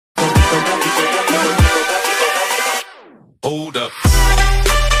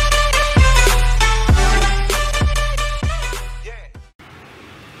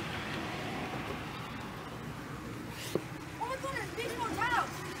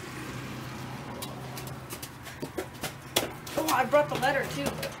I brought the letter too.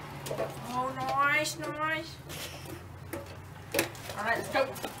 Oh, nice, nice. All right, let's go.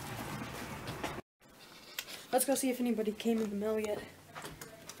 Let's go see if anybody came in the mail yet.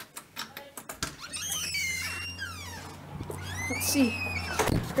 Let's see.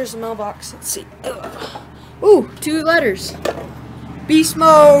 Here's the mailbox. Let's see. Ugh. Ooh, 2 letters. Beast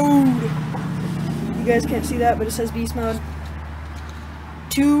mode. You guys can't see that, but it says beast mode.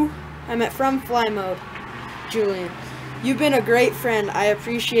 2. I'm at from fly mode. Julian, you've been a great friend. I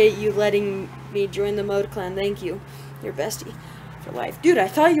appreciate you letting me join the mode clan. Thank you. Your bestie for life. Dude, I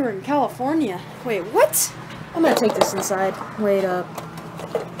thought you were in California. Wait, what? I'm gonna take this inside. Wait up.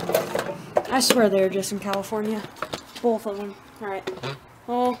 I swear they're just in California. Both of them. Alright.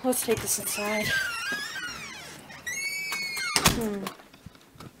 Oh, let's take this inside.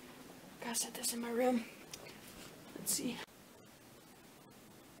 Gotta set this in my room. Let's see.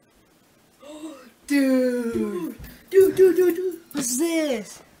 Dude. Dude. What's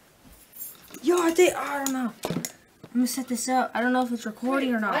this? Yo, I don't know. I'm gonna set this up. I don't know if it's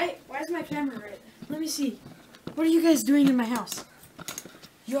recording or not. Why is my camera red? Let me see. What are you guys doing in my house?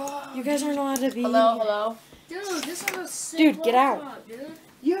 Yo, you guys aren't allowed to be. Hello. Dude, this is a sick Dude, get out. Dude.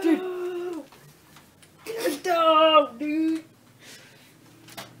 Yo. Dude. Get out, dude.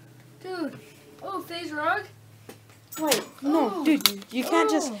 Dude. Oh, phase rug? Wait, no, dude, you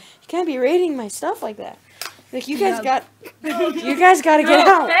can't be raiding my stuff like that. Like, you guys you guys gotta get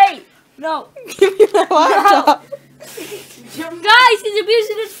out. Hey! No. Give me my laptop. Guys, he's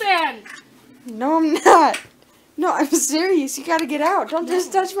abusing his fan. No, I'm not. No, I'm serious. You gotta get out. Don't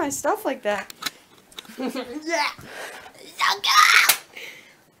just touch my stuff like that.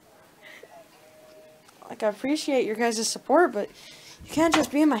 Like, I appreciate your guys' support, but you can't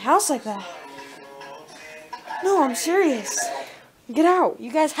just be in my house like that. No, I'm serious. Get out.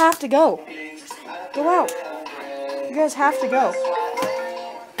 You guys have to go. Go out. You guys have to go.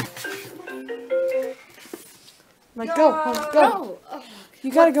 Like, go.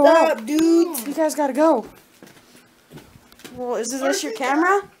 You gotta go out. Dude. You guys gotta go. Well, is this your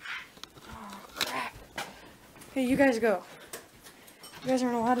camera? Oh, crap. Hey, you guys go. You guys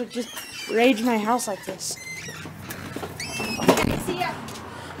aren't allowed to just rage my house like this. See ya.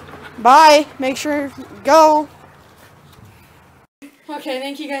 Bye. Make sure you go. Okay,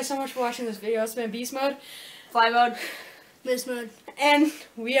 thank you guys so much for watching this video. It's been Beast Mode, Fly mode. Beast mode. and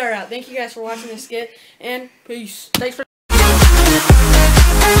we are out. Thank you guys for watching this skit, and peace. Thanks for